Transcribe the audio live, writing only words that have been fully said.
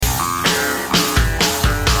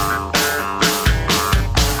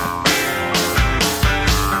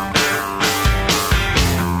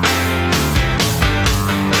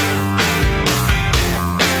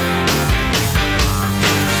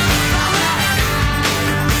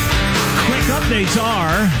updates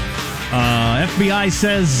are, FBI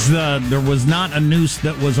says there was not a noose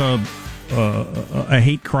that was a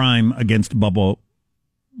hate crime against Bubba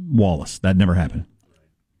Wallace. That never happened.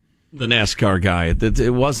 The NASCAR guy.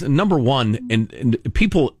 It was, number one, and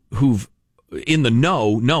people who've in the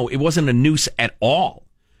know, no, it wasn't a noose at all.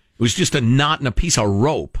 It was just a knot and a piece of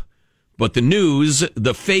rope. But the news,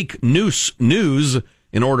 the fake news,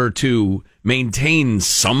 in order to maintain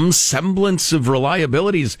some semblance of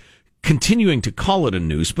reliability, is continuing to call it a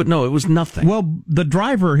noose. But no, it was nothing. Well, the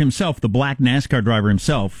driver himself, the black NASCAR driver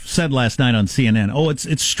himself, said last night on CNN,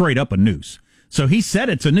 it's straight up a noose. So he said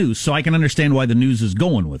it's a noose, so I can understand why the news is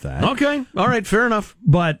going with that. Okay, all right, fair enough.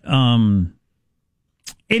 But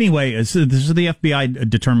anyway, this is the FBI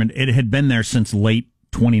determined it had been there since late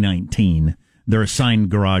 2019. They're assigned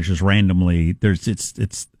garages randomly.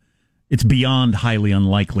 It's beyond highly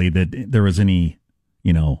unlikely that there was any,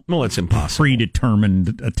 well, it's impossible,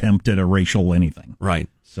 predetermined attempt at a racial anything. Right.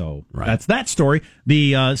 So that's that story.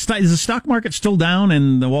 Is the stock market still down?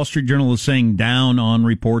 And the Wall Street Journal is saying down on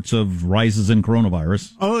reports of rises in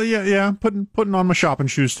coronavirus. Oh yeah. Putting on my shopping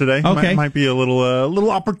shoes today. Okay, might be a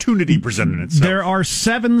little opportunity presenting itself. There are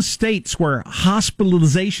 7 states where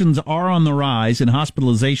hospitalizations are on the rise, and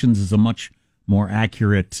hospitalizations is a much more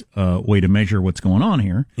accurate way to measure what's going on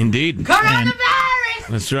here. Indeed, coronavirus.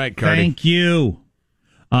 That's right, Cardi. Thank you.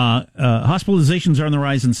 Hospitalizations are on the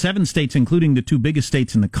rise in 7 states, including the 2 biggest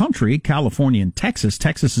states in the country, California and Texas.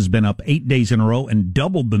 Texas has been up 8 days in a row and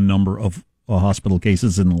doubled the number of hospital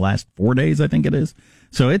cases in the last 4 days, I think it is.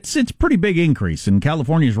 So it's pretty big increase, and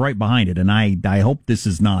California is right behind it. And I hope this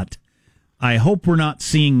is not. I hope we're not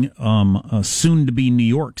seeing soon to be New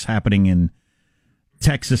York's happening in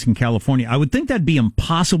Texas and California. I would think that'd be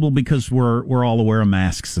impossible because we're all aware of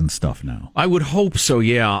masks and stuff now. I would hope so,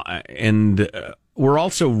 yeah, and. We're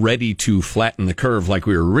also ready to flatten the curve like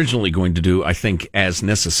we were originally going to do, I think, as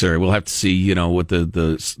necessary. We'll have to see, what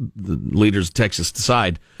the leaders of Texas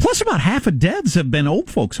decide. Plus, about half of deaths have been old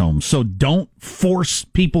folks' homes, so don't force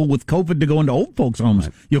people with COVID to go into old folks' homes.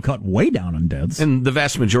 Right. You'll cut way down on deaths. And the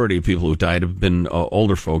vast majority of people who died have been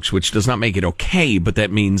older folks, which does not make it okay, but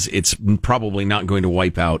that means it's probably not going to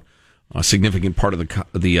wipe out a significant part of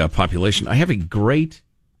the population. I have a great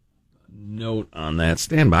note on that.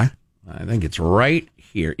 Stand by. I think it's right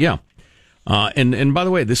here. Yeah. And by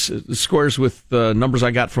the way, this squares with numbers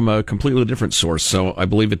I got from a completely different source, so I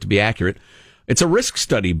believe it to be accurate. It's a risk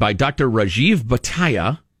study by Dr. Rajiv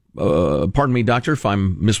Bhatia. Pardon me, doctor, if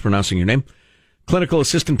I'm mispronouncing your name. Clinical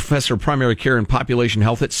assistant professor of primary care and population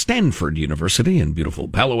health at Stanford University in beautiful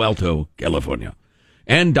Palo Alto, California.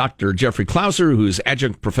 And Dr. Jeffrey Klauser, who's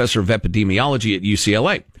adjunct professor of epidemiology at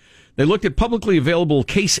UCLA. They looked at publicly available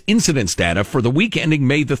case incidence data for the week ending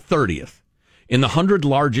May the 30th in the 100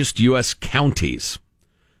 largest U.S. counties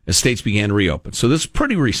as states began to reopen. So this is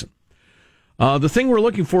pretty recent. The thing we're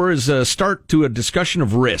looking for is a start to a discussion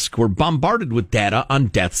of risk. We're bombarded with data on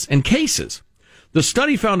deaths and cases. The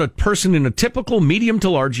study found a person in a typical medium to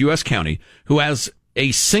large U.S. county who has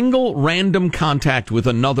a single random contact with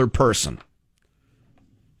another person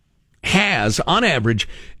has, on average,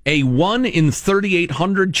 a 1 in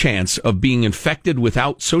 3,800 chance of being infected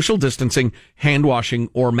without social distancing, hand washing,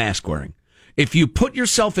 or mask wearing. If you put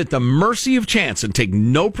yourself at the mercy of chance and take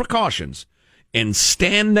no precautions and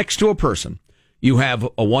stand next to a person, you have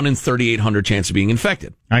a 1 in 3,800 chance of being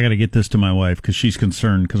infected. I got to get this to my wife because she's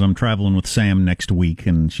concerned because I'm traveling with Sam next week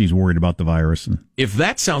and she's worried about the virus. And if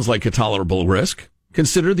that sounds like a tolerable risk,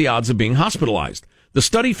 consider the odds of being hospitalized. The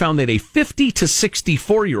study found that a 50 to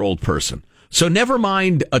 64-year-old person, so never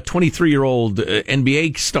mind a 23-year-old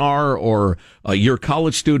NBA star or your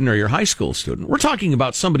college student or your high school student. We're talking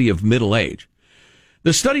about somebody of middle age.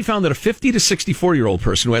 The study found that a 50 to 64-year-old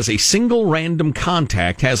person who has a single random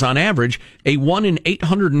contact has, on average, a 1 in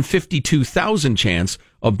 852,000 chance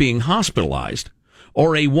of being hospitalized,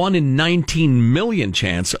 or a 1 in 19 million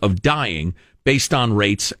chance of dying based on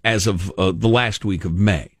rates as of the last week of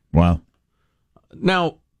May. Wow.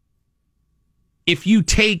 Now, if you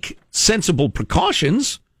take sensible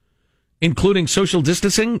precautions, including social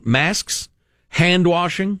distancing, masks, hand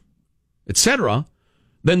washing, etc.,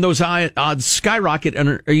 then those odds skyrocket and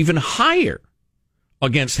are even higher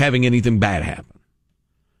against having anything bad happen.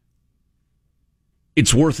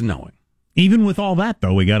 It's worth knowing. Even with all that,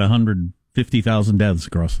 though, we got 150,000 deaths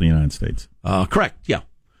across the United States. Correct, yeah.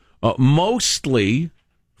 Mostly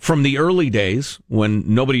from the early days when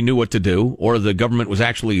nobody knew what to do, or the government was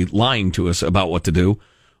actually lying to us about what to do,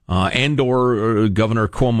 and or Governor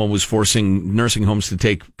Cuomo was forcing nursing homes to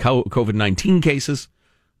take COVID-19 cases,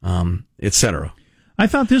 etc. I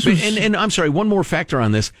thought this was... And I'm sorry, one more factor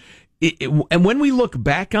on this. And when we look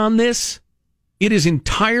back on this, it is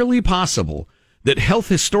entirely possible that health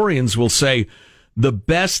historians will say the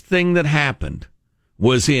best thing that happened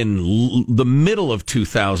was in the middle of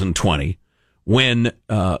 2020 when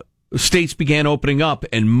states began opening up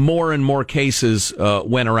and more cases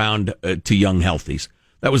went around to young healthies.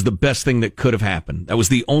 That was the best thing that could have happened. That was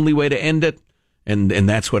the only way to end it, and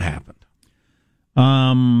that's what happened.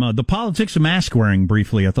 The politics of mask wearing,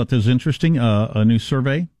 briefly. I thought this was interesting. A new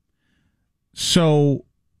survey. So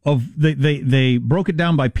they broke it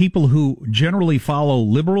down by people who generally follow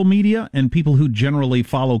liberal media and people who generally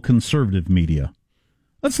follow conservative media.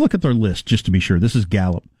 Let's look at their list just to be sure. This is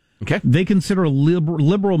Gallup. Okay. They consider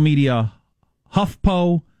liberal media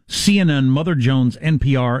HuffPo, CNN, Mother Jones,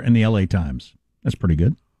 NPR, and the LA Times. That's pretty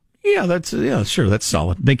good. Yeah, sure, that's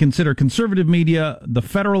solid. They consider conservative media The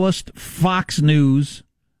Federalist, Fox News,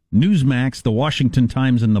 Newsmax, The Washington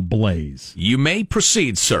Times, and The Blaze. You may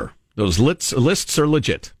proceed, sir. Those lists are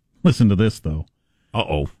legit. Listen to this, though.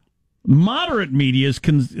 Uh-oh. Moderate media's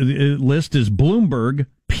list is Bloomberg,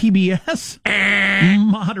 PBS.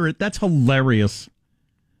 Moderate. That's hilarious.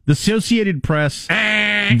 The Associated Press,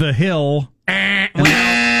 The Hill.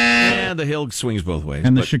 Yeah, The Hill swings both ways.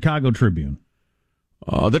 And the Chicago Tribune.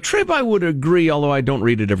 The Trib, I would agree, although I don't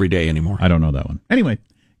read it every day anymore. I don't know that one. Anyway,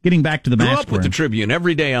 getting back to the mask. Grew up with the Tribune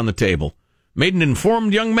every day on the table. Made an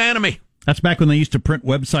informed young man of me. That's back when they used to print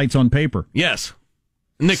websites on paper. Yes.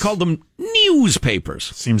 And they called them newspapers.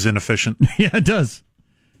 Seems inefficient. Yeah, it does.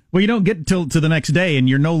 Well, you don't get to the next day, and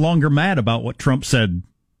you're no longer mad about what Trump said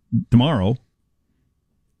tomorrow.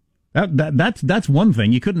 That's one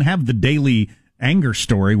thing. You couldn't have the daily anger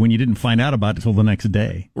story when you didn't find out about it till the next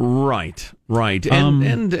day. Right.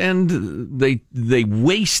 And they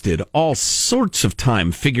wasted all sorts of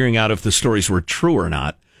time figuring out if the stories were true or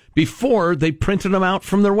not before they printed them out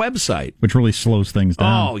from their website. Which really slows things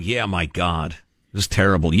down. Oh, yeah, my God. It was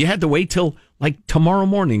terrible. You had to wait till, tomorrow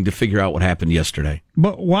morning to figure out what happened yesterday.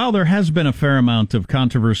 But while there has been a fair amount of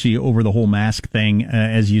controversy over the whole mask thing,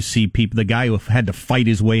 as you see people, the guy who had to fight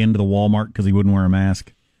his way into the Walmart because he wouldn't wear a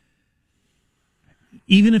mask,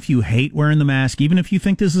 even if you hate wearing the mask, even if you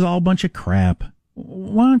think this is all a bunch of crap,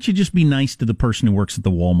 why don't you just be nice to the person who works at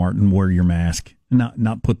the Walmart and wear your mask and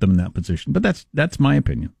not put them in that position? But that's my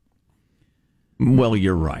opinion. Well,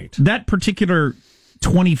 you're right. That particular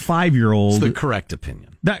 25-year-old... It's the correct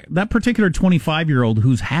opinion. That particular 25-year-old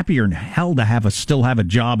who's happier than hell to still have a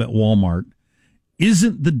job at Walmart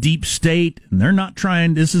isn't the deep state, and they're not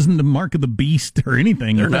trying... This isn't the mark of the beast or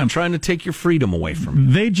anything. They're not trying to take your freedom away from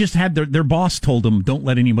you. They just had... Their boss told them, don't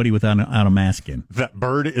let anybody without a mask in. That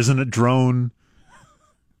bird isn't a drone.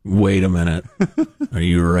 Wait a minute. Are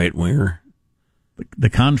you a right-winger? The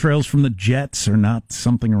contrails from the jets are not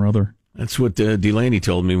something or other. That's what Delaney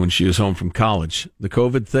told me when she was home from college. The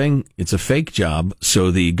COVID thing, it's a fake job,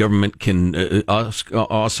 so the government can,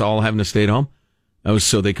 us all having to stay at home, that was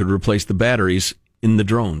so they could replace the batteries in the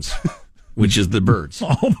drones, which is the birds.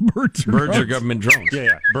 All the birds are Birds are government drones.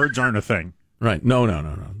 Yeah. Birds aren't a thing. Right. No.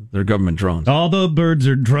 They're government drones. All the birds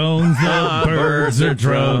are drones. The birds are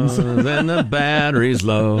drones. And the battery's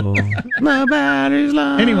low. The battery's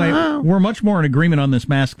low. Anyway, we're much more in agreement on this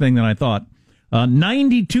mask thing than I thought.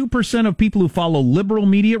 92% of people who follow liberal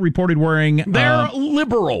media reported wearing... They're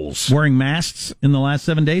liberals. Wearing masks in the last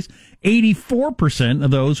 7 days. 84%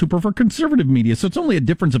 of those who prefer conservative media. So it's only a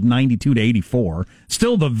difference of 92 to 84.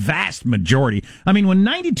 Still the vast majority. I mean, when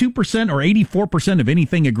 92% or 84% of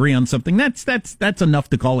anything agree on something, that's enough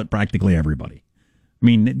to call it practically everybody. I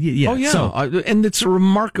mean, yeah. Oh, yeah. So, and it's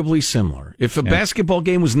remarkably similar. If a basketball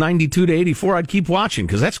game was 92 to 84, I'd keep watching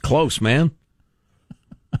because that's close, man.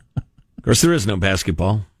 Of course, there is no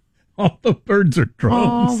basketball. All the birds are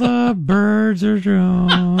drones. All the birds are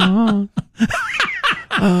drones.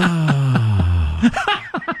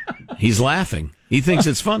 He's laughing. He thinks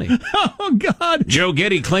it's funny. Oh, God. Joe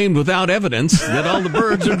Getty claimed without evidence that all the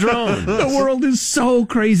birds are drones. The world is so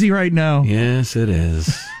crazy right now. Yes, it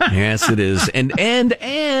is. Yes, it is.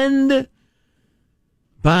 And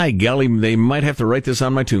by golly, they might have to write this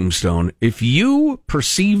on my tombstone. If you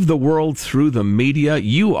perceive the world through the media,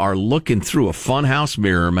 you are looking through a funhouse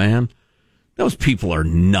mirror, man. Those people are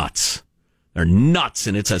nuts. They're nuts,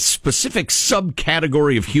 and it's a specific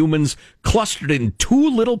subcategory of humans clustered in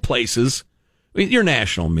two little places. I mean, your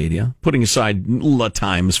national media, putting aside La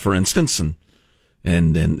Times, for instance,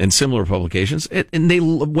 and similar publications, and they,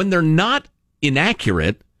 when they're not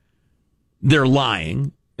inaccurate, they're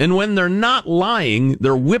lying. And when they're not lying,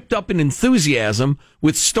 they're whipped up in enthusiasm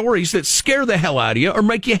with stories that scare the hell out of you or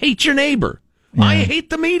make you hate your neighbor. Yeah. I hate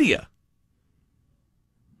the media.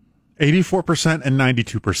 84% and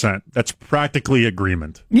 92%. That's practically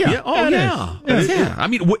agreement. Yeah. Oh, it yeah. is. Yeah. I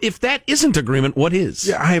mean, if that isn't agreement, what is?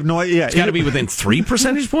 Yeah, I have no idea. It's got to be within 3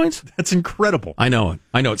 percentage points? That's incredible. I know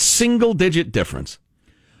it. Single-digit difference.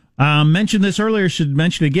 Mentioned this earlier, should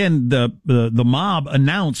mention again, the mob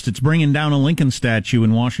announced it's bringing down a Lincoln statue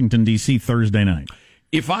in Washington, D.C. Thursday night.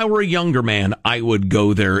 If I were a younger man, I would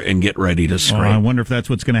go there and get ready to scrape. I wonder if that's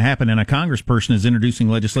what's going to happen. And a congressperson is introducing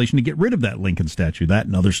legislation to get rid of that Lincoln statue. That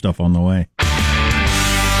and other stuff on the way.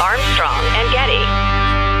 Armstrong and Getty.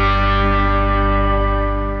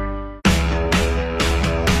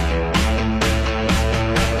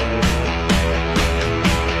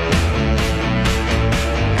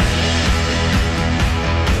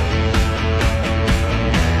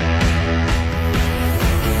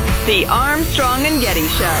 The Armstrong and Getty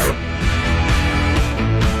Show.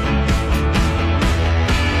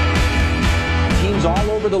 Teams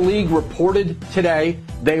all over the league reported today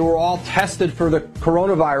they were all tested for the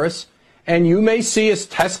coronavirus, and you may see as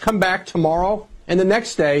tests come back tomorrow and the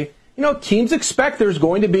next day. Teams expect there's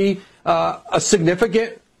going to be a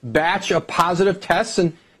significant batch of positive tests,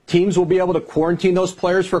 and teams will be able to quarantine those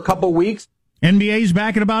players for a couple of weeks. NBA's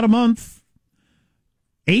back in about a month.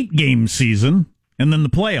 8-game season. And then the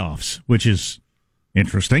playoffs, which is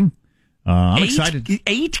interesting. I'm excited.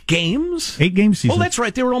 8 games? 8-game season. Oh, that's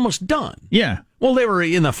right. They were almost done. Yeah. Well, they were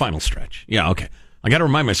in the final stretch. Yeah, okay. I got to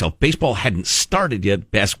remind myself, baseball hadn't started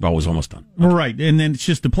yet. Basketball was almost done. Okay. Right. And then it's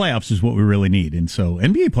just the playoffs is what we really need. And so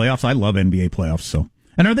NBA playoffs, I love NBA playoffs. So,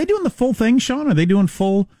 and are they doing the full thing, Sean? Are they doing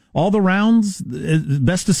all the rounds,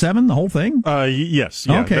 best of 7, the whole thing? Yes.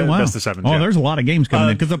 Yeah, okay, wow. Best of 7. Oh, yeah. There's a lot of games coming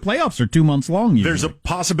in because the playoffs are 2 months long usually. There's a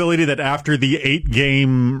possibility that after the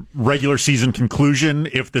 8-game regular season conclusion,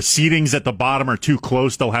 if the seedings at the bottom are too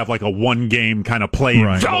close, they'll have like a 1-game kind of play-in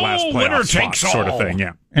for the last playoff spot sort of thing.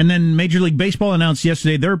 Yeah. And then Major League Baseball announced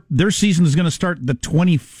yesterday their season is going to start the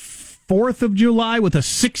 24th of July with a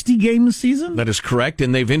 60-game season? That is correct,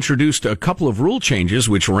 and they've introduced a couple of rule changes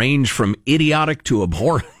which range from idiotic to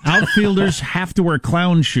abhorrent. Outfielders have to wear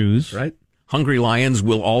clown shoes. Right. Hungry Lions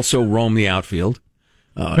will also roam the outfield.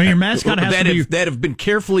 Your mascot has to be... That have been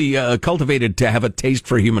carefully cultivated to have a taste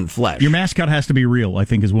for human flesh. Your mascot has to be real, I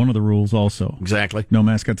think, is one of the rules also. Exactly. No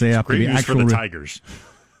mascots, they have to be Great news actual... for the Tigers.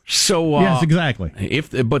 So, yes, exactly.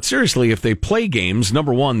 But seriously, if they play games,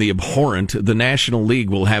 number one, the abhorrent, the National League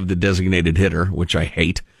will have the designated hitter, which I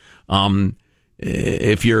hate.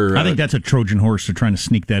 If you're, I think that's a Trojan horse. They're trying to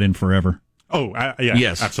sneak that in forever. Oh, yeah,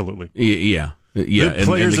 yes, absolutely. Yeah. The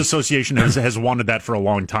Players Association has wanted that for a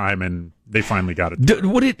long time, and they finally got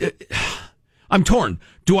it. I'm torn.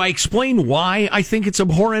 Do I explain why I think it's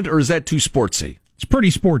abhorrent, or is that too sportsy? It's pretty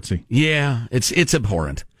sportsy. Yeah, it's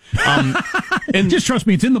abhorrent. And just trust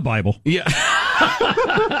me, it's in the Bible. Yeah.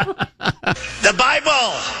 The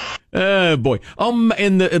Bible! Boy.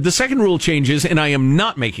 And the second rule changes, and I am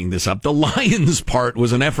not making this up. The Lions part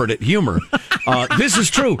was an effort at humor. This is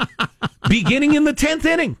true. Beginning in the 10th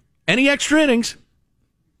inning, any extra innings,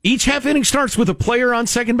 each half inning starts with a player on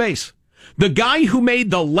second base. The guy who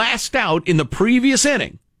made the last out in the previous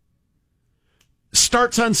inning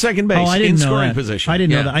starts on second base in scoring position. I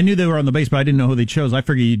didn't know that. I knew they were on the base, but I didn't know who they chose. I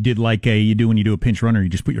figured you did like you do when you do a pinch runner. You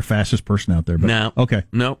just put your fastest person out there. But, no. Okay.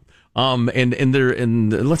 No.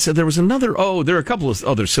 Let's say there was another. Oh, there are a couple of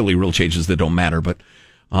other silly rule changes that don't matter, but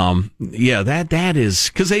that is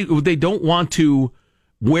because they don't want to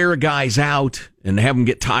wear guys out and have them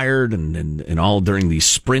get tired and all during the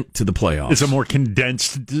sprint to the playoffs. It's a more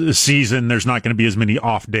condensed season. There's not going to be as many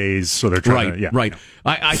off days, so they're trying to... Right.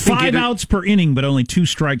 I think 5 outs per inning, but only 2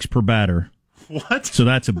 strikes per batter. What? So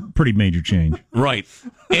that's a pretty major change. Right.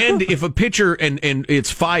 And if a pitcher, and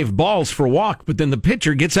it's 5 balls for a walk, but then the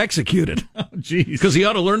pitcher gets executed. Oh, jeez. Because he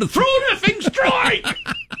ought to learn to throw nothing strike!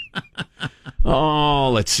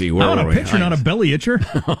 Oh, let's see. Where I want are a pitcher, not a belly itcher.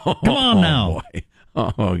 Come on now. Boy.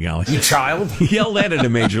 Oh, golly. You child? Yell that at a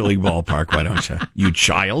major league ballpark, why don't you? You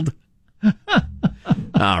child?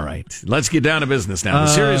 All right. Let's get down to business now. The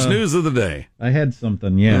serious news of the day. I had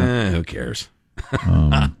something, yeah. Who cares?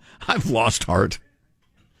 I've lost heart.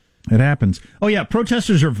 It happens. Oh, yeah.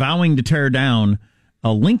 Protesters are vowing to tear down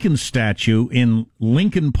a Lincoln statue in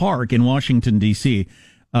Lincoln Park in Washington, D.C.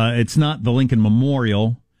 It's not the Lincoln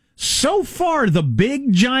Memorial. So far, the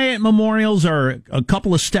big, giant memorials are a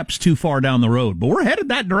couple of steps too far down the road, but we're headed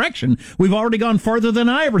that direction. We've already gone farther than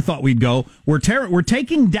I ever thought we'd go. We're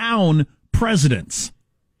taking down presidents.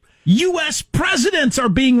 U.S. presidents are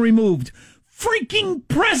being removed. Freaking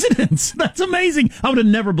presidents! That's amazing. I would have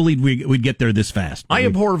never believed we'd get there this fast. I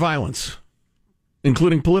abhor violence,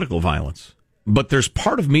 including political violence. But there's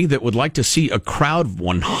part of me that would like to see a crowd of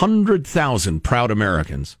 100,000 proud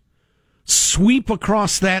Americans sweep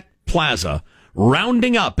across that plaza,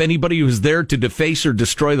 rounding up anybody who's there to deface or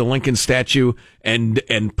destroy the Lincoln statue and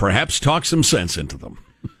perhaps talk some sense into them.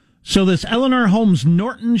 So this Eleanor Holmes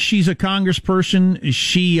Norton, she's a congressperson.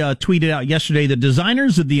 She tweeted out yesterday, the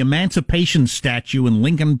designers of the Emancipation statue in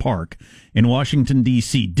Lincoln Park in Washington,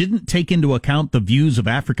 D.C. didn't take into account the views of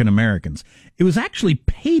African Americans. It was actually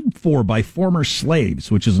paid for by former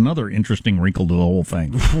slaves, which is another interesting wrinkle to the whole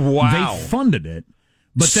thing. Wow. They funded it.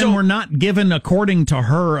 But then we're not given, according to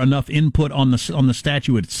her, enough input on the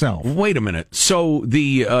statue itself. Wait a minute. So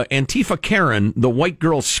the Antifa Karen, the white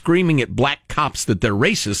girl screaming at black cops that they're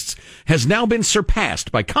racists, has now been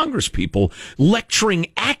surpassed by congresspeople lecturing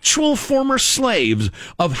actual former slaves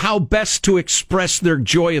of how best to express their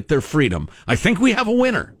joy at their freedom. I think we have a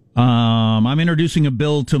winner. I'm introducing a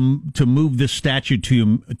bill to move this statue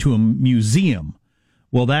to a museum.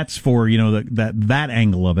 Well, that's for, that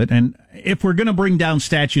angle of it. And if we're going to bring down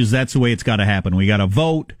statues, that's the way it's got to happen. We got to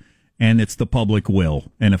vote, and it's the public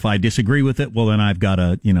will. And if I disagree with it, well, then I've got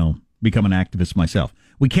to, become an activist myself.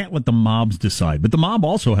 We can't let the mobs decide. But the mob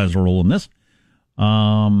also has a role in this.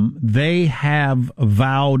 They have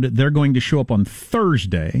vowed they're going to show up on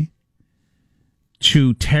Thursday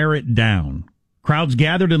to tear it down. Crowds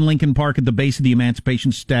gathered in Lincoln Park at the base of the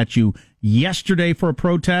Emancipation statue yesterday for a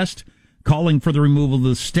protest, calling for the removal of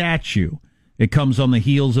the statue. It comes on the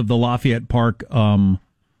heels of the Lafayette Park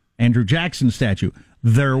Andrew Jackson statue.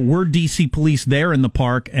 There were D.C. police there in the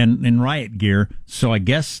park and in riot gear, so I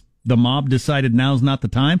guess the mob decided now's not the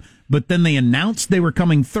time. But then they announced they were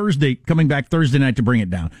coming back Thursday night to bring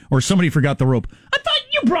it down. Or somebody forgot the rope. I thought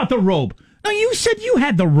you brought the rope. No, you said you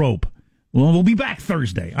had the rope. Well, we'll be back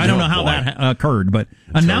Thursday. I don't know how that occurred, but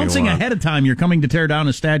announcing ahead of time you're coming to tear down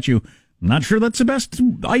a statue, I'm not sure that's the best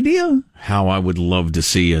idea. How I would love to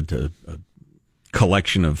see a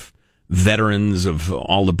collection of veterans of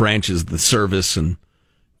all the branches of the service and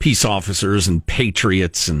peace officers and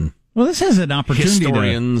patriots and this has an opportunity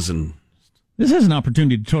historians this has an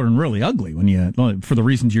opportunity to turn really ugly for the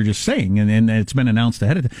reasons you're just saying, and it's been announced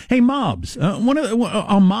ahead of time. Hey, mobs, one of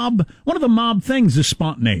the mob things is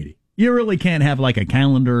spontaneity. You really can't have like a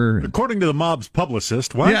calendar. According to the mob's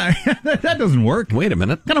publicist, what? Yeah, that doesn't work. Wait a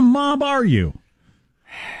minute. What kind of mob are you?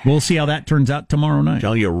 We'll see how that turns out tomorrow night.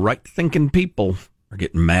 Tell you, right-thinking people are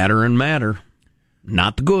getting madder and madder.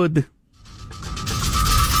 Not good.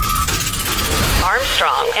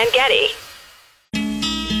 Armstrong and Getty.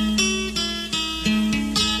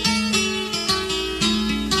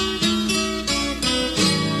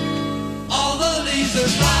 All the leaves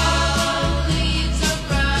are brown.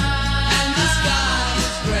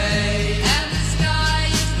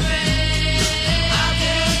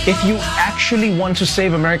 If you actually want to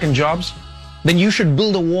save American jobs, then you should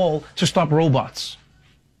build a wall to stop robots.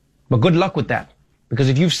 But good luck with that, because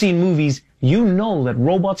if you've seen movies, you know that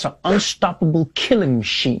robots are unstoppable killing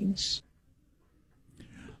machines.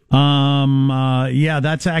 Yeah,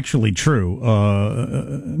 that's actually true.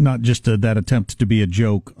 Not just that attempt to be a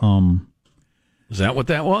joke. Is that what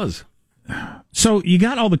that was? So you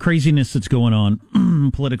got all the craziness that's going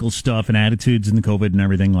on, political stuff and attitudes and the COVID and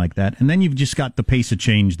everything like that. And then you've just got the pace of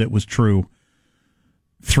change that was true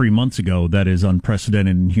 3 months ago that is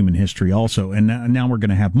unprecedented in human history also. And now we're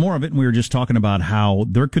going to have more of it. And we were just talking about how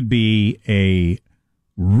there could be a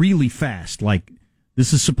really fast, like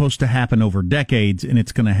this is supposed to happen over decades and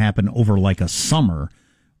it's going to happen over like a summer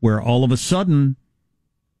where all of a sudden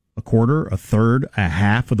a quarter, a third, a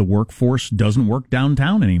half of the workforce doesn't work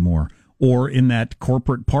downtown anymore. Or in that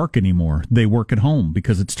corporate park anymore. They work at home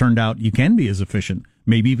because it's turned out you can be as efficient,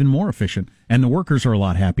 maybe even more efficient, and the workers are a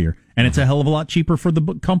lot happier. And it's a hell of a lot cheaper for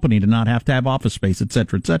the company to not have to have office space, et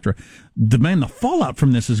cetera, et cetera. The fallout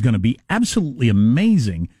from this is going to be absolutely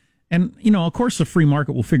amazing. And, of course, the free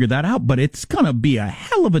market will figure that out, but it's going to be a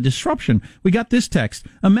hell of a disruption. We got this text.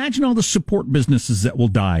 Imagine all the support businesses that will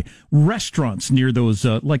die. Restaurants near those,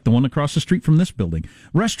 like the one across the street from this building.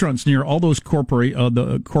 Restaurants near all those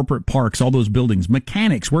the corporate parks, all those buildings.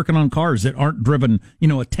 Mechanics working on cars that aren't driven,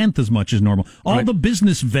 a tenth as much as normal. All the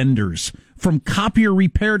business vendors, from copier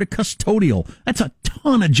repair to custodial. That's a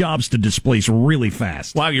ton of jobs to displace really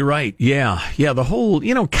fast. Wow, you're right. Yeah, the whole,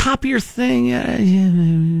 copier thing.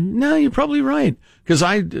 No, you're probably right. Because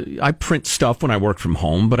I print stuff when I work from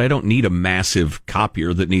home, but I don't need a massive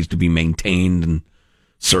copier that needs to be maintained and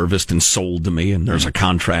serviced and sold to me, and there's a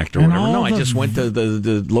contract or whatever. No, I just went to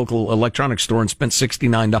the local electronics store and spent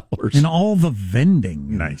 $69. And all the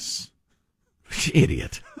vending. Nice.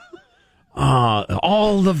 Idiot.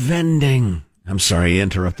 All the vending. I'm sorry, he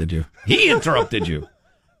interrupted you.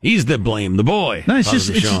 He's the blame, the boy. No,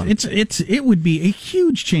 it would be a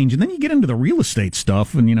huge change. And then you get into the real estate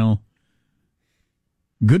stuff and,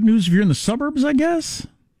 Good news if you're in the suburbs, I guess.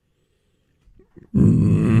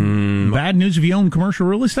 Bad news if you own commercial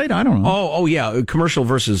real estate. I don't know. Oh, yeah, commercial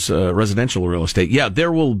versus residential real estate. Yeah,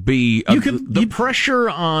 there will be the pressure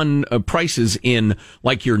on prices in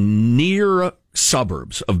like your near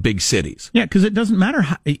suburbs of big cities. Yeah, because it doesn't matter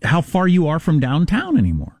how far you are from downtown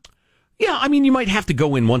anymore. Yeah, I mean, you might have to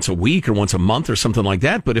go in once a week or once a month or something like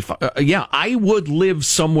that. But if I would live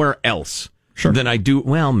somewhere else than I do.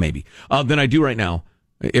 Well, maybe than I do right now.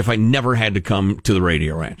 If I never had to come to the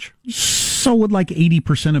Radio Ranch. So would like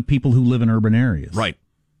 80% of people who live in urban areas. Right.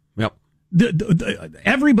 Yep.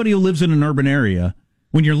 Everybody who lives in an urban area,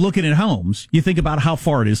 when you're looking at homes, you think about how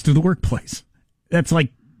far it is to the workplace. That's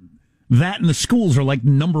like that, and the schools are like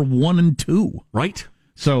number 1 and 2. Right.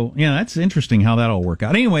 So, yeah, that's interesting how that'll work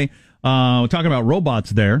out. Anyway, we're talking about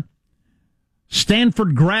robots there.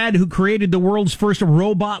 Stanford grad who created the world's first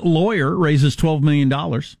robot lawyer raises $12 million.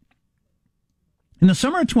 In the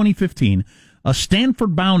summer of 2015, a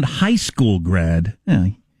Stanford-bound high school grad,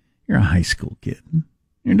 you're a high school kid,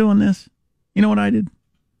 you're doing this. You know what I did?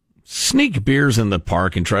 Sneak beers in the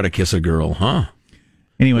park and try to kiss a girl, huh?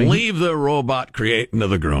 Anyway, leave the robot creating to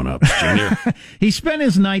the grown-ups, Junior. He spent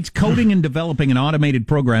his nights coding and developing an automated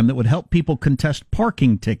program that would help people contest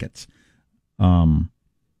parking tickets.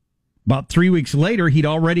 About 3 weeks later, he'd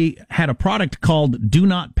already had a product called Do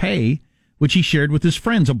Not Pay, which he shared with his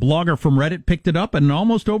friends. A blogger from Reddit picked it up, and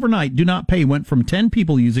almost overnight, Do Not Pay went from 10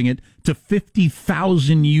 people using it to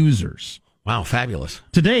 50,000 users. Wow, fabulous.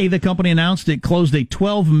 Today, the company announced it closed a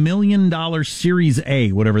 $12 million Series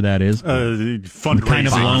A, whatever that is. Fundraising kind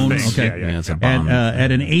of loan. Thing. Okay. Yeah, it's a bond.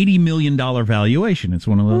 At an $80 million valuation. It's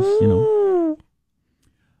one of those,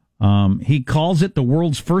 He calls it the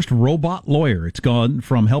world's first robot lawyer. It's gone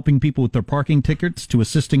from helping people with their parking tickets to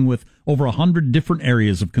assisting with over 100 different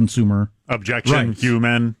areas of consumer objection, rights.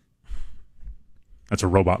 Human. That's a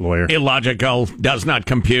robot lawyer. Illogical, does not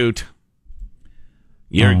compute.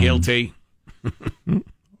 You're guilty.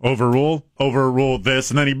 Overrule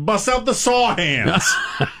this, and then he busts out the saw hands.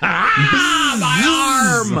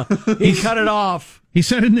 My arm! He cut it off. He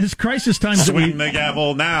said in this crisis times Swing the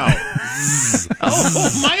gavel now.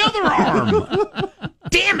 My other arm!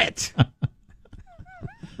 Damn it!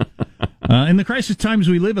 In the crisis times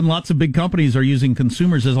we live in, lots of big companies are using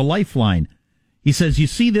consumers as a lifeline. He says you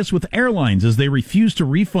see this with airlines as they refuse to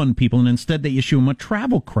refund people and instead they issue them a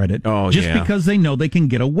travel credit because they know they can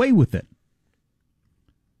get away with it.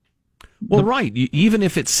 Well, right. Even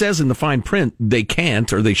if it says in the fine print they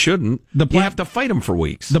can't or they shouldn't, you have to fight them for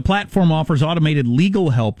weeks. The platform offers automated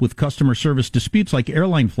legal help with customer service disputes like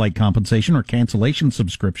airline flight compensation or cancellation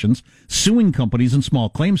subscriptions, suing companies in small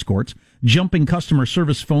claims courts, jumping customer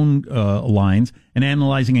service phone lines, and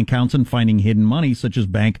analyzing accounts and finding hidden money such as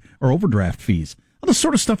bank or overdraft fees. Well, the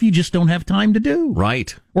sort of stuff you just don't have time to do.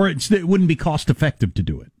 Right. Or it wouldn't be cost effective to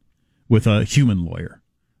do it with a human lawyer.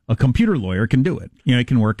 A computer lawyer can do it. It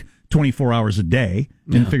can work 24 hours a day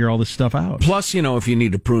and figure all this stuff out. Plus, if you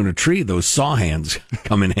need to prune a tree, those saw hands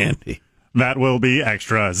come in handy. That will be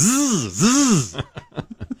extra. Zzz.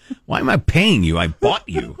 Why am I paying you? I bought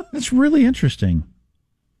you. That's really interesting.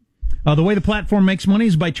 The way the platform makes money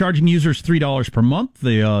is by charging users $3 per month.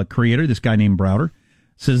 The creator, this guy named Browder,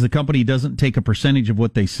 says the company doesn't take a percentage of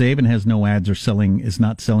what they save and has no ads or is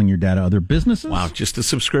not selling your data to other businesses. Wow, just a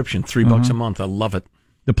subscription, $3 a month. I love it.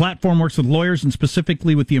 The platform works with lawyers and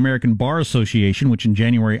specifically with the American Bar Association, which in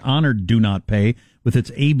January honored Do Not Pay with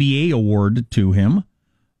its ABA award to him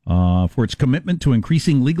for its commitment to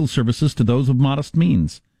increasing legal services to those of modest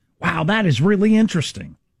means. Wow, that is really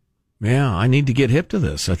interesting. Yeah, I need to get hip to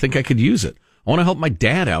this. I think I could use it. I want to help my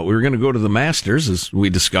dad out. We were going to go to the Masters, as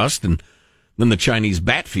we discussed, and then the Chinese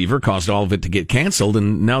bat fever caused all of it to get canceled,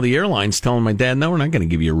 and now the airline's telling my dad, no, we're not going to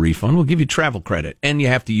give you a refund. We'll give you travel credit, and you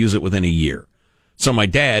have to use it within a year. So my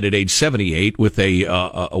dad, at age 78, with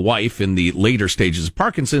a wife in the later stages of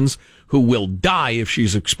Parkinson's, who will die if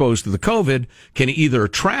she's exposed to the COVID, can either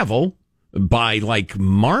travel by like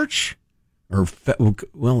March or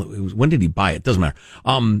when did he buy it? Doesn't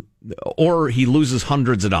matter. Or he loses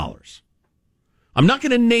hundreds of dollars. I'm not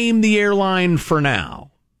going to name the airline for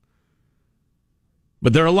now,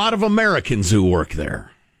 but there are a lot of Americans who work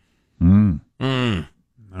there. I'm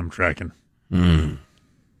tracking.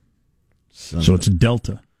 So it's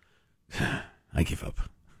Delta. I give up.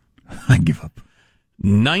 I give up.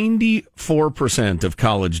 94% of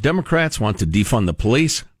college Democrats want to defund the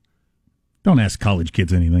police. Don't ask college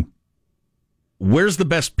kids anything. Where's the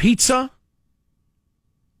best pizza?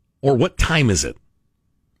 Or what time is it?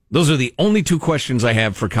 Those are the only two questions I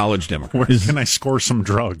have for college Democrats. Where can I score some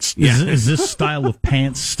drugs? Is this style of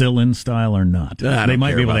pants still in style or not? They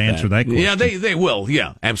might be able to answer that question. Yeah, they will.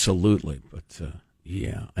 Yeah, absolutely. But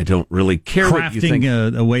yeah, I don't really care what you think.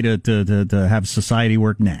 Crafting a way to have society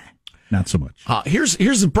work? Nah, not so much. Here's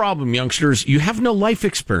the problem, youngsters. You have no life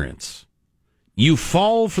experience. You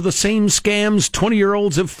fall for the same scams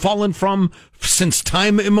 20-year-olds have fallen from since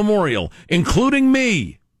time immemorial, including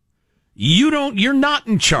me. You're not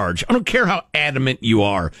in charge. I don't care how adamant you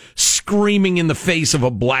are, screaming in the face of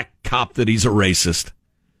a black cop that he's a racist.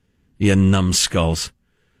 You numbskulls.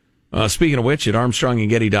 Speaking of which, at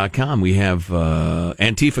ArmstrongandGetty.com, we have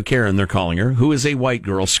Antifa Karen, they're calling her, who is a white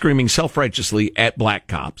girl screaming self-righteously at black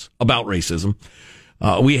cops about racism.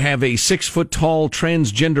 We have a 6-foot-tall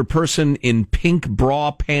transgender person in pink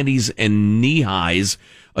bra, panties, and knee-highs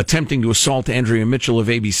attempting to assault Andrea Mitchell of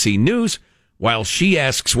ABC News while she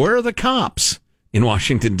asks, where are the cops in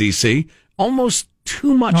Washington, D.C.? Almost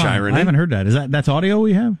too much irony. I haven't heard that. That's audio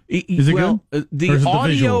we have? Is it good? The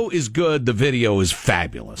audio is good. The video is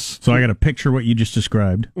fabulous. So I got to picture what you just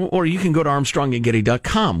described. Or you can go to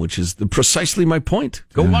ArmstrongandGetty.com, which is precisely my point.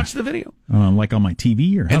 Go watch the video. Like on my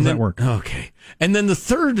TV, or how does that work? Okay. And then the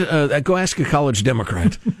third, go ask a college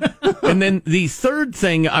Democrat. And then the third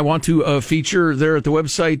thing I want to feature there at the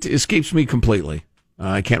website escapes me completely.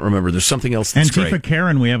 I can't remember. There's something else that's Antifa great.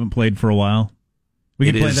 Karen we haven't played for a while.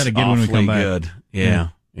 We can play that again when we come back. Good. Yeah.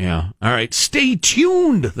 All right. Stay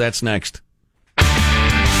tuned. That's next.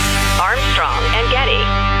 Armstrong and Getty.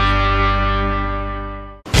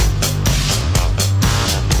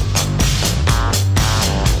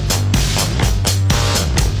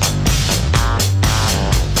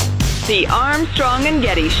 The Armstrong and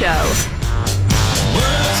Getty Show. Words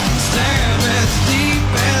can stab as deep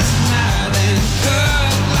as night and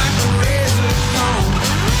cut like a razor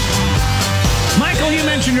comb. Michael, you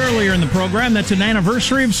mentioned earlier in the program that's an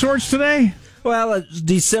anniversary of sorts today? Well, it's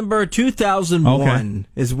December 2001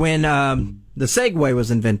 is when the Segway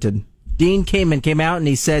was invented. Dean came out and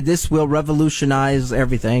he said this will revolutionize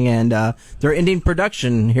everything, and they're ending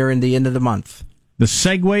production here in the end of the month. The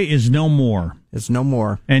Segway is no more. It's no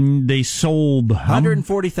more. And they sold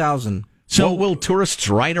 140,000. So what will tourists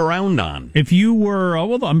ride around on? If you were,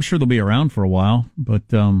 well, I'm sure they'll be around for a while, but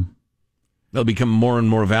they'll become more and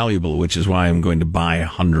more valuable, which is why I'm going to buy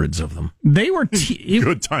hundreds of them. They were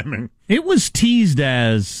good timing. It was teased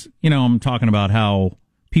as, I'm talking about how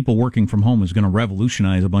people working from home is going to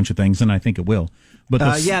revolutionize a bunch of things, and I think it will. But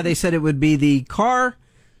they said it would be the car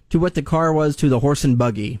to what the car was to the horse and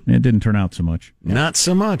buggy. It didn't turn out so much. Not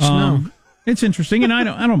so much, no. It's interesting, and I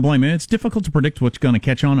don't blame it. It's difficult to predict what's going to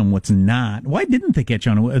catch on and what's not. Why didn't they catch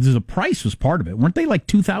on? The price was part of it. Weren't they like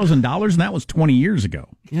 $2,000, and that was 20 years ago?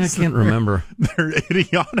 Yeah, I can't remember. They're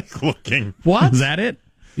idiotic looking. What? Is that it?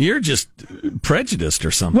 You're just prejudiced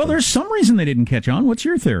or something. Well, there's some reason they didn't catch on. What's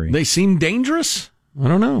your theory? They seem dangerous? I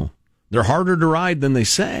don't know. They're harder to ride than they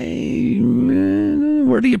say.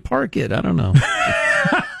 Where do you park it? I don't know.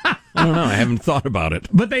 I don't know. I haven't thought about it.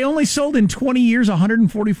 But they only sold in 20 years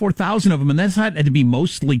 144,000 of them, and that's had to be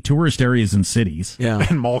mostly tourist areas and cities. Yeah.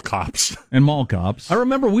 And mall cops. I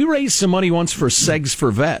remember we raised some money once for Segs for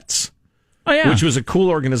Vets. Oh, yeah. Which was a cool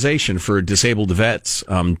organization for disabled vets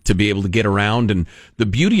to be able to get around. And the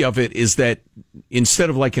beauty of it is that instead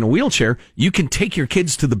of like in a wheelchair, you can take your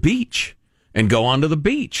kids to the beach and go onto the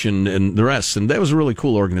beach and the rest. And that was a really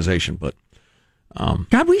cool organization. But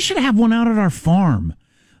God, we should have one out at our farm.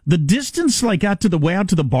 The distance, like out to the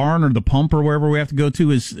barn or the pump or wherever we have to go to,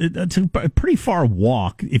 it's a pretty far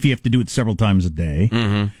walk if you have to do it several times a day.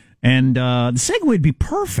 Mm-hmm. And the Segway would be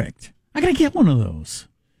perfect. I gotta get one of those.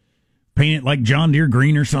 Paint it like John Deere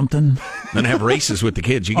green or something. Then have races with the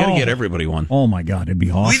kids. You got to get everybody one. Oh my God, it'd be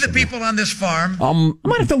awesome. We the people on this farm. I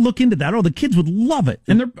might have to look into that. Oh, the kids would love it.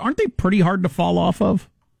 And aren't they pretty hard to fall off of?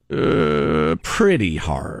 Pretty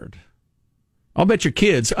hard. I'll bet your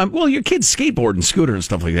kids. Your kids skateboard and scooter and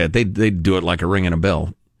stuff like that. They do it like a ring and a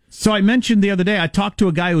bell. So I mentioned the other day, I talked to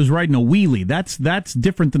a guy who was riding a wheelie. That's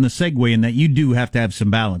different than the Segway in that you do have to have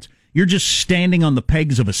some balance. You're just standing on the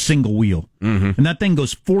pegs of a single wheel. Mm-hmm. And that thing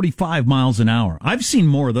goes 45 miles an hour. I've seen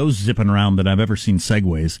more of those zipping around than I've ever seen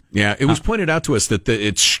Segways. Yeah, it was pointed out to us that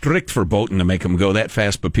it's strict for boating to make them go that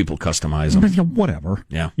fast, but people customize them. Whatever.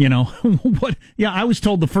 Yeah. What? Yeah, I was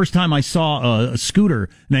told the first time I saw a scooter,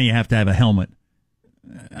 now you have to have a helmet.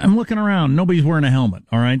 I'm looking around. Nobody's wearing a helmet.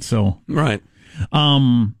 All right. So. Right.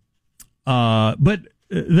 But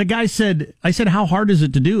the guy said, I said, how hard is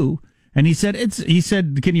it to do? And he said,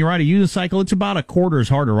 can you ride a unicycle? It's about a quarter as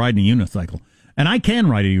hard to ride a unicycle. And I can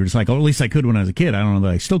ride a unicycle, or at least I could when I was a kid. I don't know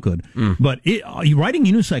that I still could. But riding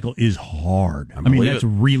a unicycle is hard. hard. I mean, that's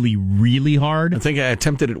really, really hard. I think I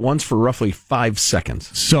attempted it once for roughly 5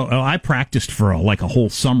 seconds. So I practiced for like a whole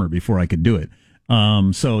summer before I could do it.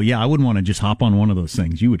 So yeah, I wouldn't want to just hop on one of those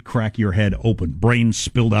things. You would crack your head open, brains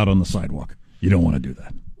spilled out on the sidewalk. You don't want to do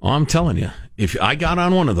that. Oh, I'm telling you, if I got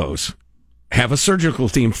on one of those, have a surgical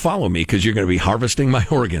team follow me because you're going to be harvesting my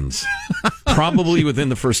organs. Probably within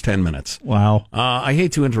the first 10 minutes. Wow. I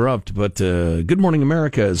hate to interrupt, but Good Morning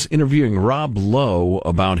America is interviewing Rob Lowe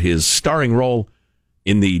about his starring role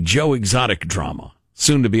in the Joe Exotic drama,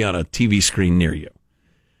 soon to be on a TV screen near you.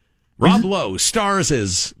 Rob Lowe stars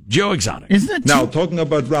as Joe Exotic. Isn't it now, talking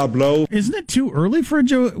about Rob Lowe. Isn't it too early for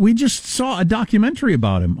Joe? We just saw a documentary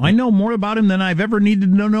about him. I know more about him than I've ever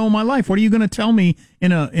needed to know in my life. What are you going to tell me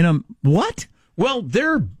in a what? Well,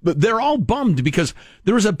 they're all bummed because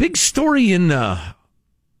there was a big story in what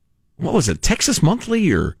was it, Texas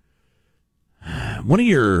Monthly or one of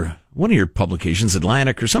your publications,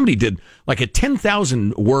 Atlantic or somebody did like a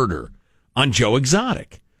 10,000 worder on Joe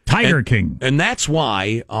Exotic. Tiger King. And that's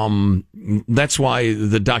why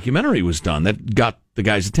the documentary was done. That got the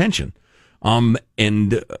guy's attention. When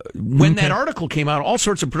that article came out, all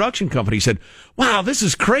sorts of production companies said, wow, this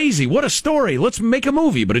is crazy. What a story. Let's make a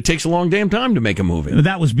movie. But it takes a long damn time to make a movie.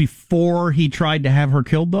 That was before he tried to have her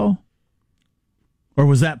killed, though? Or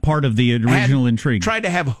was that part of the original intrigue? Tried to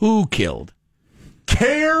have who killed?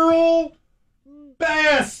 Carol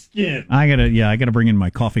Baskin. I gotta bring in my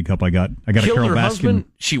coffee cup. I got a Killed Carol her Baskin. husband?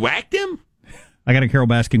 She whacked him? I got a Carol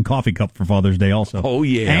Baskin coffee cup for Father's Day also. Oh,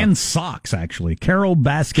 yeah. And socks, actually. Carol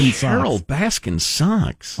Baskin socks. Carol Baskin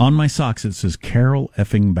socks. On my socks, it says Carol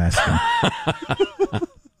effing Baskin.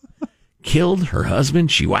 Killed her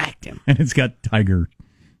husband, she whacked him. And it's got tiger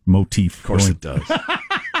motif. Of course it does.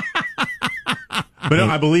 But no,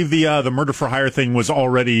 I believe the murder for hire thing was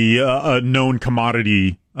already a known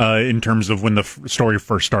commodity in terms of when the story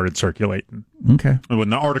first started circulating. Okay. When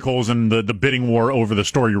the articles and the bidding war over the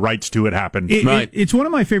story rights to it happened. It's one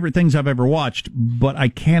of my favorite things I've ever watched, but I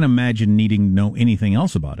can't imagine needing to know anything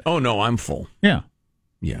else about it. Oh, no, I'm full. Yeah.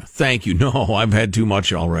 Yeah, thank you. No, I've had too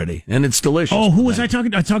much already, and it's delicious. Oh, who was I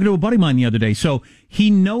talking to? I was talking to a buddy of mine the other day. So he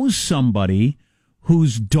knows somebody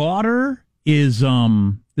whose daughter is...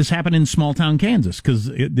 This happened in small town Kansas because,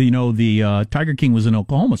 the Tiger King was in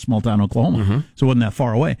Oklahoma, small town Oklahoma. So it wasn't that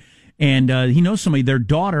far away. And he knows somebody, their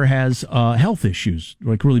daughter has health issues,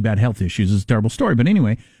 like really bad health issues. It's a terrible story. But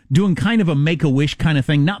anyway, doing kind of a Make-A-Wish kind of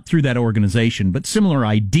thing, not through that organization, but similar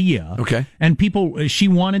idea. Okay. And she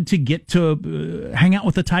wanted to get to hang out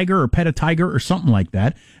with a tiger or pet a tiger or something like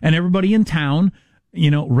that. And everybody in town...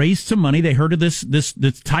 raised some money. They heard of this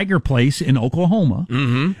tiger place in Oklahoma.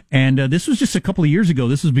 Mm-hmm. And this was just a couple of years ago.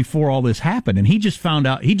 This was before all this happened. And he just found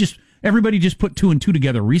out, everybody just put two and two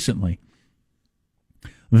together recently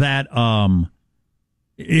that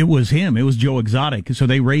it was him. It was Joe Exotic. So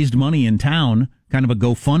they raised money in town, kind of a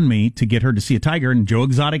GoFundMe to get her to see a tiger. And Joe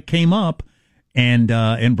Exotic came up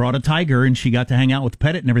and brought a tiger, and she got to hang out with,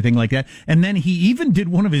 pet it and everything like that. And then he even did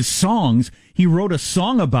one of his songs. He wrote a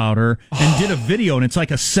song about her and did a video, and it's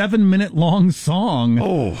like a 7-minute long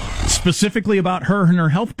song specifically about her and her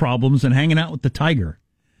health problems and hanging out with the tiger.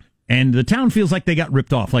 And the town feels like they got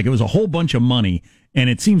ripped off, like it was a whole bunch of money. And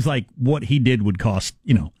it seems like what he did would cost,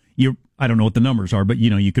 I don't know what the numbers are, but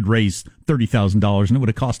you could raise $30,000 and it would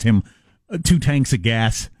have cost him 2 tanks of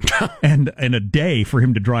gas and a day for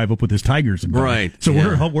him to drive up with his tigers and right. So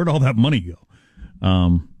where'd all that money go?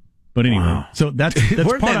 But anyway, so that's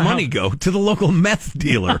where'd that money go? To the local meth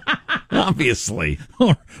dealer, obviously,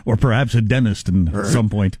 or perhaps a dentist at some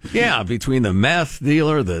point. Yeah, between the meth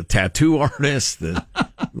dealer, the tattoo artist, the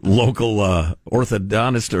local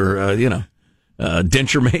orthodontist, or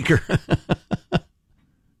denture maker.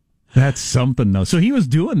 That's something, though. So he was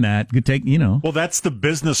doing that. Could take, Well, that's the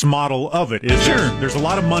business model of it. Sure. There's a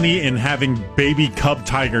lot of money in having baby cub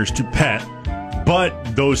tigers to pet,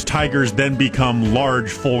 but those tigers then become large,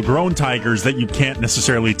 full-grown tigers that you can't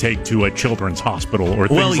necessarily take to a children's hospital or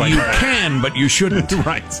things like that. Well, you can, but you shouldn't.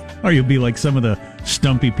 Right. Or you'll be like some of the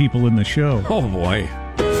stumpy people in the show. Oh, boy.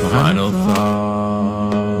 Final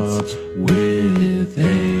thoughts with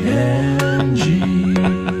A&G.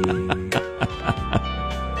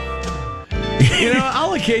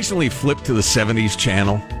 I'll occasionally flip to the 70s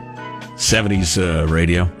channel, 70s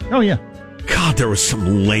radio. Oh, yeah. God, there was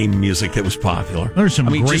some lame music that was popular. There's some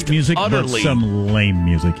great music, but some lame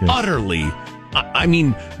music. Yes. Utterly,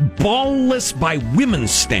 ballless by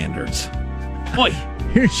women's standards. Boy.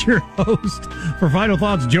 Here's your host for Final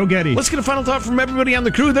Thoughts, Joe Getty. Let's get a final thought from everybody on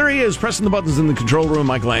the crew. There he is, pressing the buttons in the control room,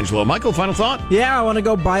 Michelangelo. Michael, final thought? Yeah, I want to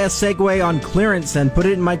go buy a Segway on clearance and put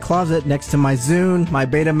it in my closet next to my Zune, my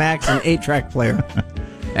Betamax, and 8-track player.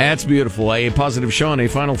 That's beautiful. A Positive Sean, a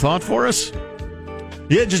final thought for us?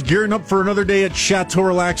 Yeah, just gearing up for another day at Chateau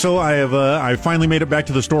Relaxo. I finally made it back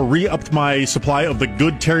to the store, re-upped my supply of the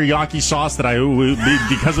good teriyaki sauce that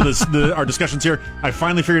because of our discussions here, I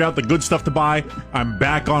finally figured out the good stuff to buy. I'm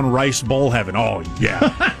back on rice bowl heaven. Oh,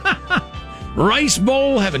 yeah. Rice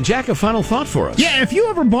bowl heaven. Jack, a final thought for us? Yeah, if you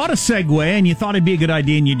ever bought a Segway and you thought it'd be a good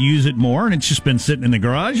idea and you'd use it more and it's just been sitting in the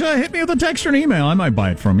garage, hit me with a text or an email. I might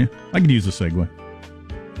buy it from you. I could use a Segway.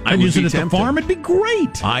 I'd use it at the farm. It'd be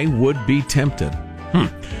great. I would be tempted.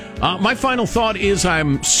 My final thought is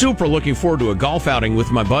I'm super looking forward to a golf outing with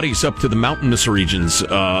my buddies up to the mountainous regions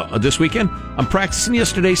this weekend. I'm practicing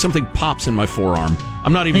yesterday. Something pops in my forearm.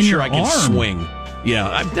 I'm not even sure I can swing. Yeah,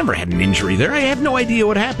 I've never had an injury there. I have no idea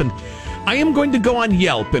what happened. I am going to go on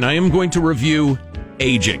Yelp and I am going to review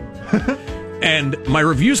aging. And my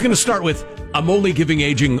review is going to start with, I'm only giving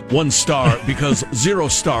aging 1 star because 0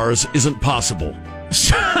 stars isn't possible.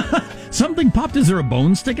 Something popped? Is there a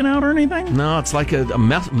bone sticking out or anything? No, it's like a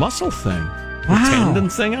muscle thing. Wow. A tendon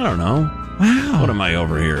thing? I don't know. Wow. What am I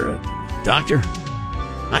over here? Doctor?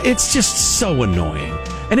 It's just so annoying.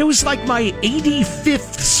 And it was like my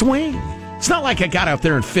 85th swing. It's not like I got out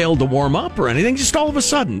there and failed to warm up or anything. Just all of a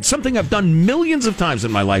sudden, something I've done millions of times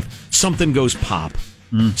in my life, something goes pop.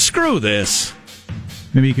 Screw this.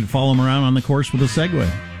 Maybe you could follow him around on the course with a Segway.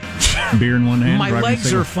 Beer in one hand. My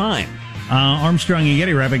legs are fine. Armstrong and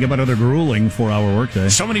Getty wrapping up another grueling 4-hour workday.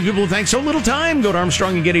 So many people think so little time. Go to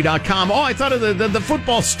ArmstrongandGetty.com. Oh, I thought of the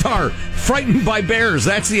football star frightened by bears.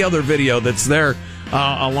 That's the other video that's there,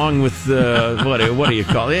 along with what do you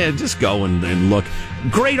call it? Yeah, just go and look.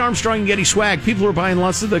 Great Armstrong and Getty swag. People are buying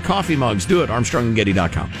lots of the coffee mugs. Do it.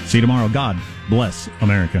 ArmstrongandGetty.com. See you tomorrow. God bless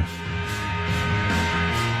America.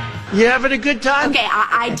 You having a good time? Okay,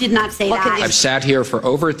 I did not say that. I've sat here for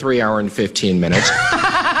over 3 hours and 15 minutes.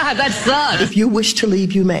 That's sucks. If you wish to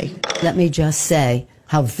leave, you may. Let me just say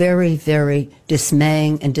how very, very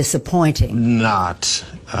dismaying and disappointing. Not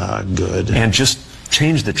good. And just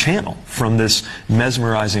change the channel from this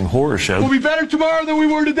mesmerizing horror show. We'll be better tomorrow than we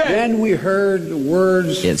were today. Then we heard the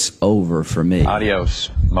words, "It's over for me." Adios,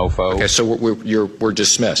 mofo. Okay, so we're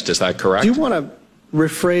dismissed. Is that correct? Do you want to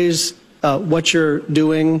rephrase what you're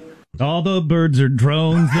doing? All the birds are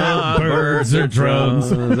drones, the birds are drones.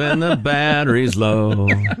 And the battery's low.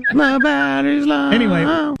 The battery's low.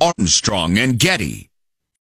 Anyway. Armstrong and Getty.